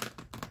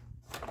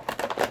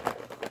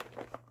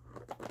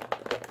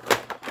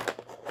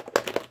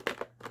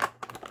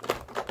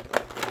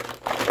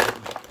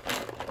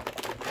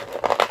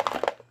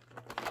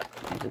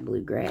 There's a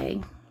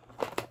blue-gray.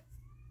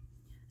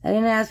 I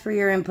didn't ask for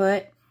your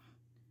input.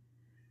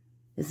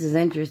 This is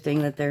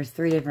interesting that there's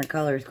 3 different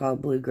colors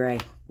called blue-gray.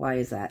 Why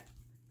is that?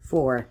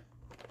 4.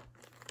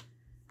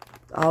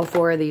 All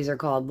 4 of these are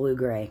called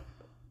blue-gray.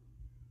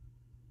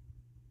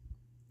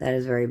 That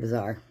is very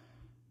bizarre.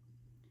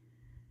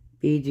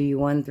 BG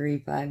 1, 3,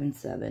 5, and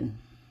 7.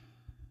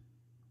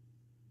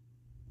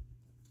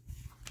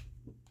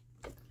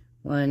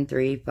 1,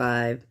 3,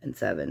 5, and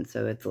 7.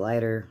 So it's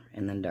lighter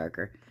and then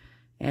darker.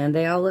 And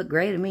they all look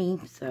gray to me,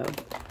 so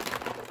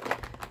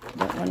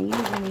don't want to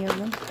use any of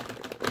them.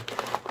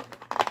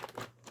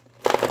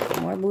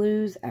 More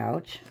blues.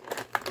 Ouch.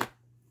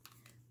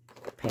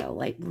 Pale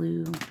light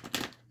blue.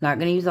 Not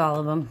going to use all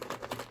of them.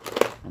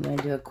 I'm going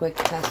to do a quick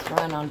test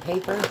run on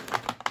paper.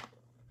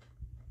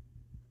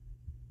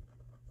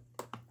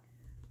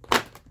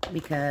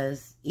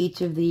 Because each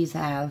of these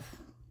have...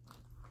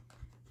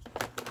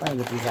 Let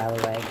me get these out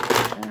of the way.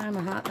 I'm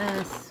a hot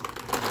mess.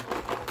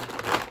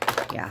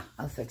 Yeah,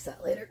 I'll fix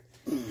that later.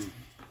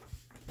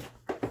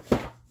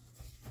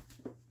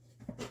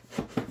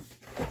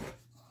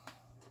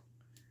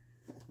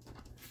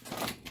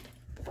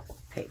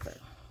 Paper.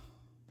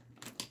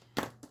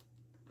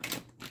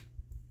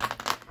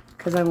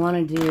 Because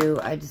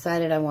I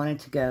decided I wanted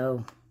to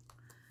go,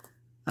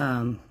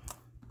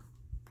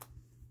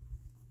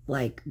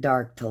 like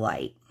dark to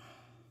light.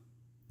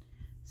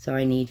 So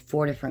I need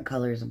 4 different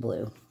colors of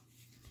blue.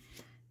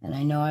 And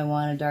I know I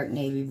want a dark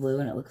navy blue,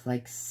 and it looks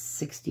like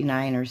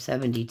 69 or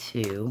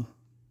 72.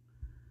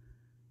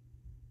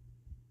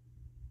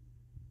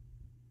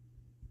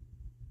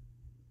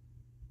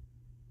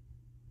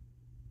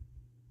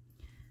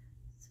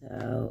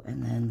 So,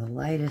 and then the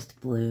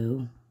lightest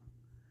blue,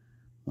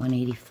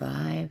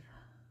 185.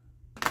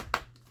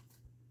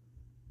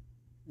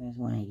 There's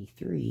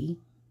 183.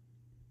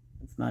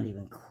 It's not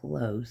even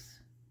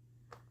close.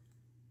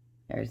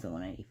 There's the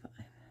 185.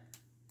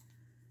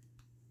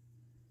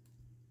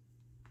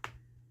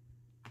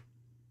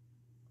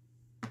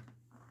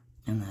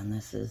 And then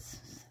this is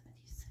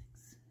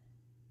 76.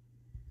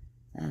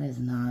 That is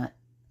not,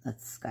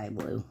 that's sky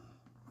blue,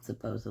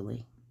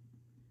 supposedly.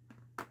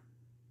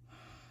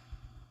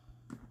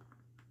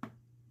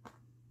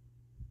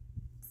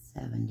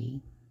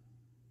 $70.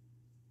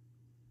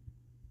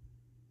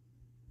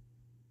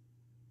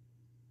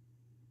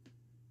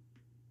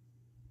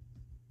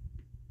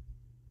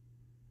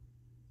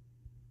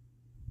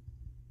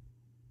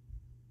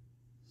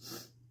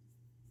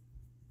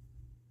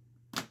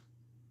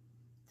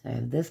 So I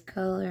have this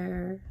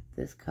color,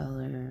 this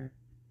color,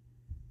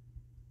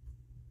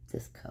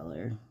 this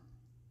color.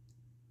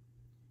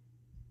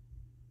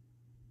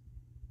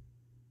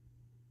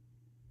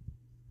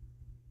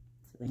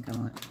 So I think I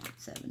want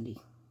 70.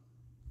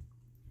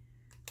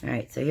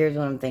 Alright, so here's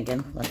what I'm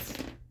thinking. Let's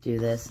do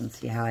this and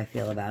see how I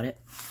feel about it.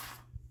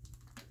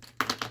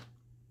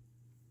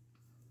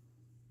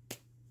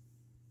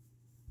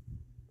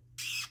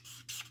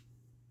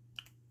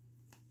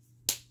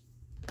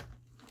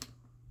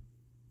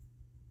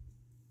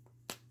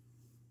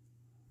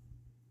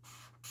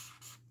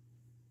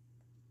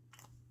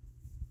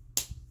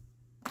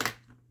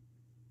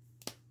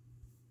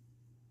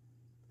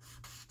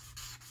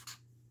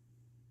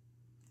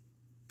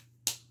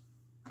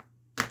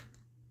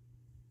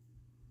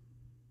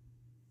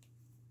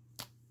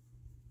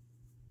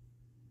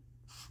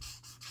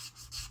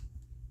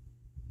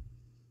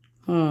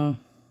 Hmm.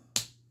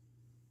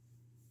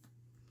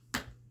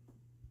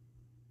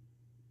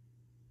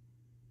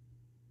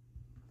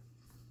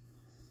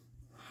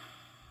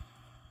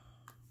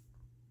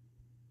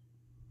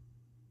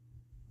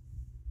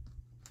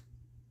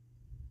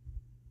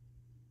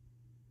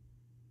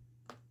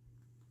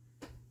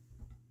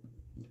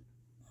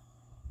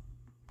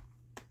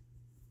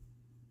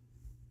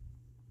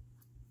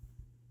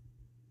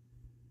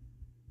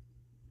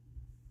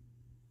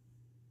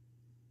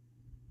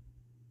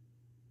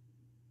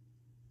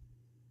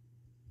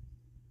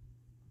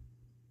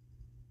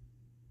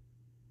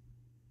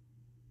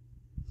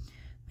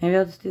 Maybe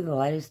I'll just do the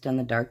lightest and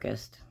the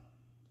darkest.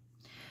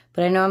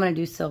 But I know I'm going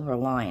to do silver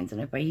lines.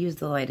 And if I use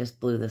the lightest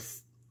blue,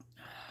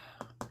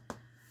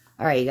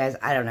 All right, you guys,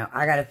 I don't know.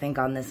 I got to think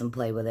on this and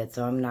play with it,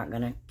 so I'm not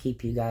going to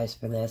keep you guys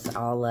for this.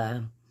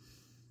 I'll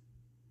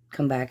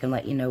come back and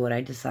let you know what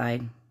I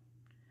decide.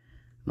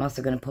 I'm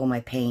also going to pull my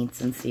paints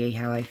and see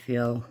how I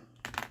feel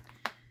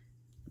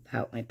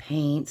about my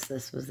paints.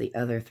 This was the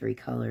other 3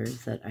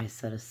 colors that I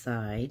set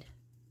aside.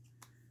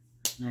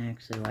 And I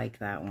actually like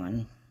that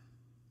one.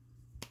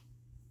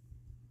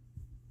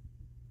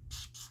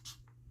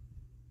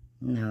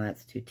 No,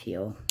 that's too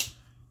teal.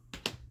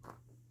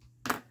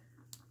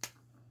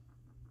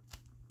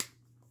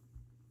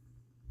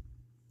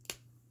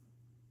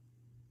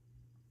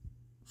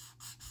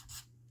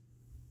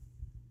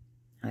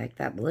 I like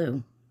that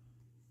blue.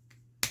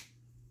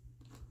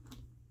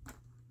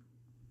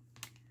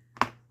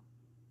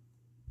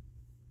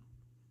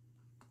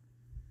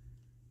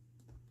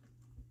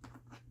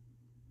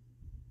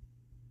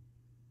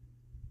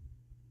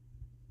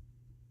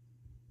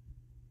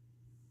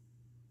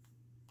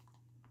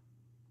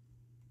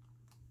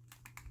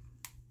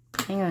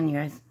 Hang on, you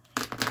guys.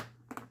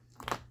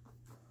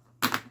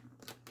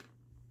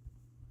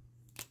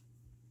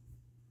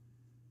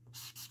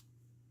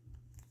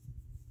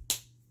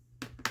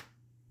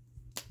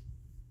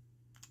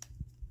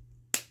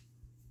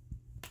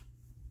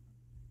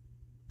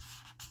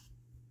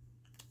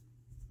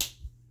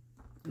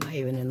 Am I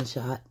even in the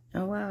shot?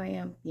 Oh, wow, I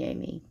am. Yay,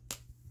 me.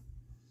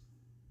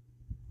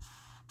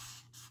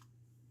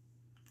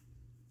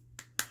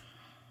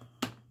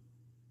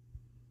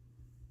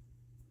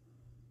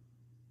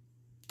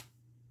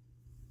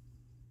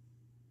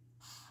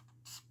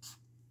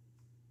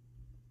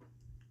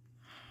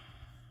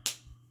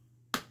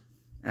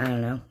 I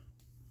don't know.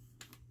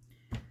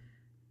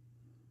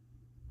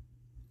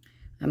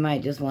 I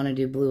might just want to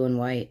do blue and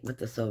white with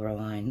the silver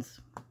lines.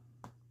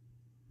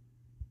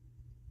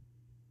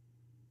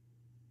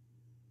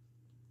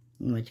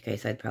 In which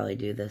case, I'd probably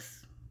do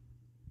this.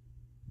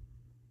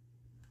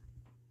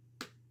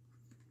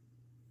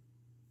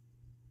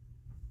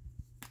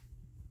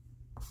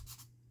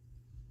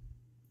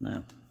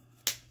 No.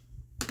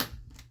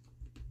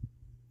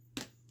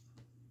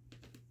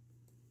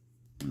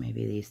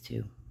 Maybe these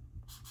two.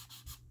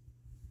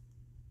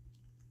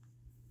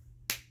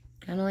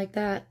 Kind of like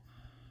that.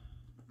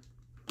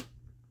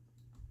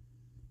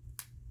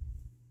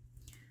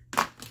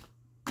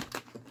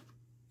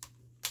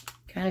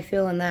 Kind of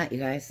feeling that, you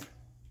guys.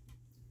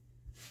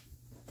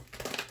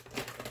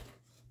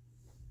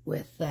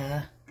 With,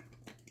 no,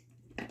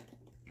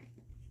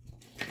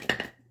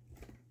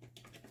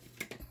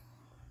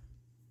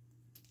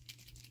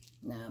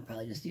 I'll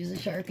probably just use a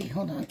Sharpie.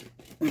 Hold on.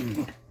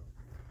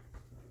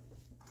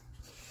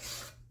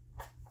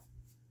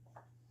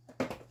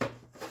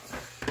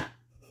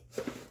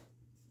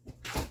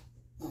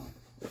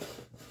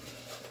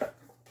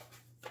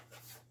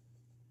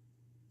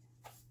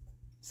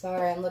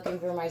 Sorry, I'm looking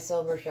for my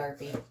silver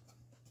Sharpie.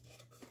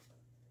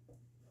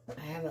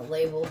 I haven't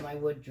labeled my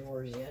wood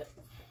drawers yet.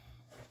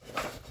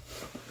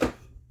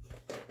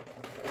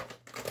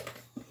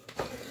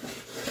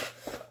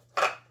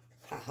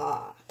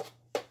 Haha.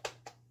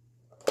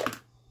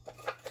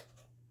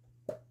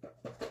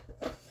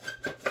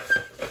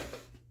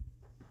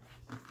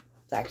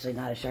 It's actually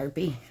not a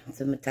Sharpie.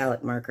 It's a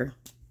metallic marker.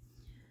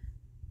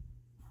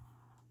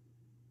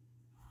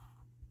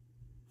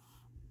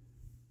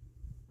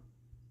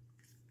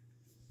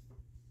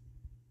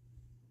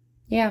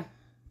 Yeah.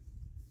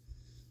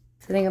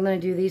 So I think I'm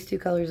going to do these 2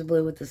 colors of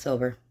blue with the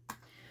silver.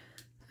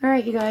 All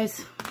right, you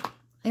guys. I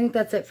think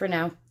that's it for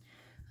now.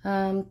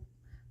 When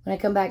I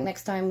come back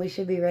next time, we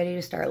should be ready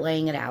to start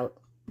laying it out.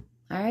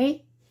 All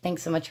right?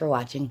 Thanks so much for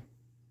watching.